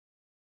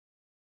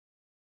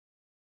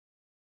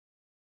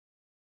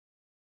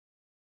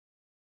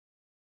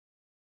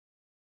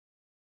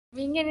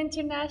Being an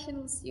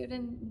international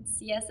student in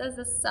CSS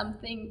is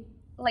something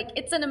like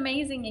it's an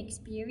amazing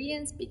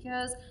experience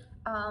because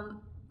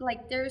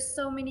like there's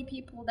so many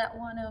people that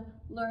want to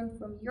learn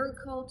from your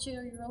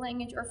culture, your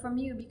language, or from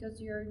you because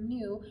you're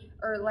new,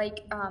 or like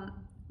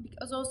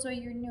because also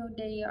you're new,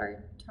 they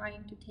are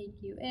trying to take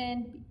you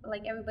in.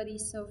 Like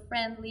everybody's so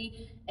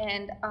friendly,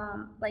 and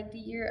like the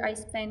year I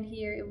spent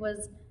here, it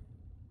was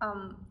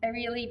a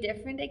really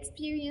different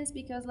experience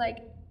because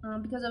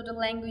because of the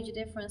language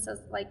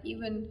differences, like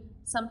even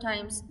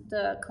sometimes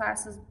the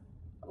classes,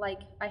 like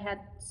I had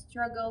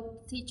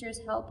struggled, teachers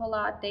help a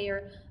lot, they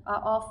are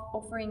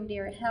offering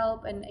their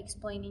help and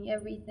explaining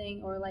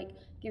everything, or like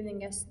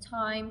giving us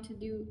time to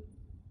do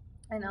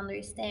and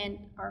understand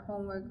our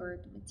homework or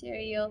the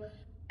material.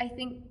 I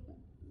think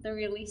the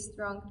really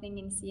strong thing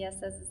in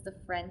CSS is the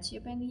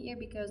friendship in here,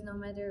 because no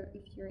matter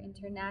if you're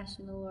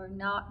international or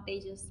not, they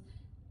just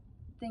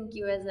think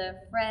you as a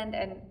friend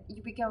and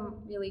you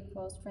become really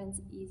close friends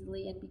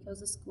easily. And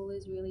because the school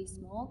is really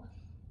small,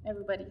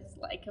 everybody's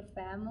like a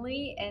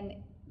family, and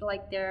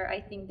like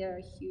I think there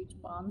are huge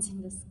bonds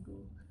in the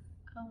school.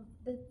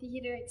 The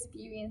theater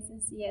experience in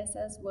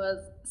CSS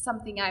was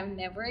something I've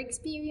never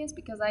experienced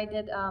because I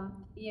did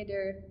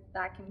theater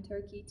back in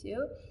Turkey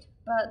too.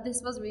 But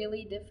this was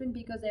really different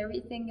because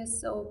everything is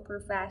so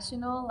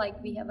professional.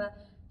 Like we have a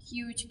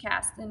huge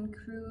cast and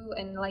crew,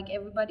 and like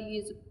everybody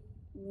is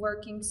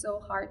working so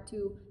hard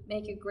to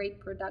make a great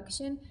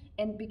production.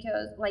 And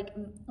because like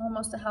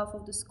almost a half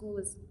of the school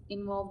is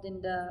involved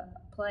in the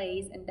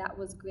plays, and that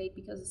was great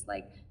because it's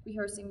like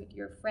rehearsing with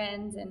your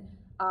friends and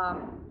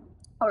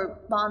or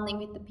bonding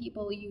with the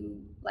people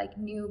you like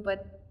knew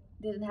but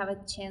didn't have a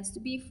chance to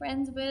be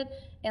friends with.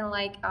 And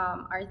like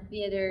our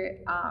theater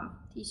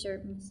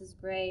teacher, Mrs.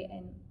 Gray,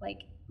 and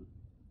like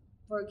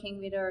working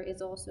with her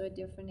is also a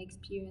different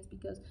experience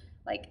because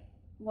like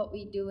what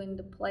we do in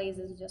the plays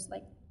is just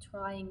like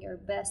trying our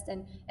best,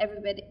 and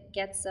everybody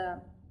gets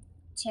a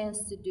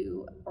chance to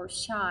do or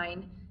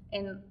shine.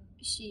 And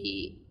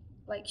she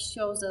like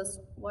shows us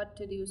what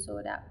to do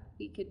so that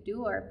we could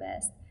do our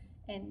best.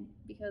 And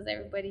because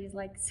everybody's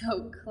like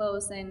so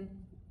close and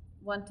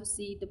want to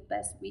see the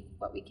best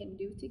what we can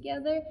do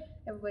together,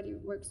 everybody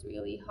works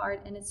really hard,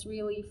 and it's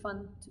really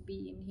fun to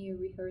be in here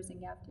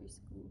rehearsing after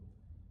school.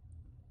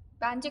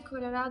 Bence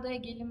Colorado'ya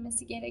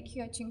gelinmesi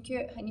gerekiyor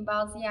çünkü hani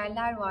bazı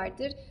yerler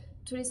vardır.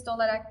 Turist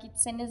olarak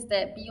gitseniz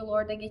de bir yıl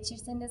orada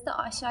geçirseniz de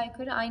aşağı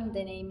yukarı aynı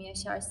deneyimi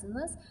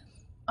yaşarsınız.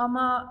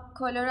 Ama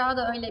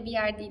Colorado öyle bir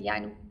yer değil.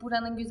 Yani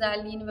buranın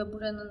güzelliğini ve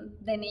buranın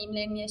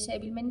deneyimlerini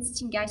yaşayabilmeniz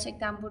için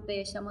gerçekten burada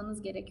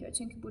yaşamanız gerekiyor.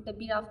 Çünkü burada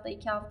bir hafta,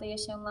 2 hafta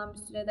yaşanılan bir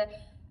sürede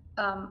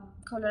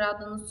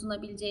Colorado'nun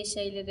sunabileceği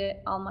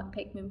şeyleri almak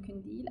pek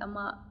mümkün değil.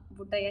 Ama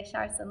burada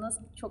yaşarsanız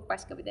çok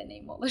başka bir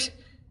deneyim olur.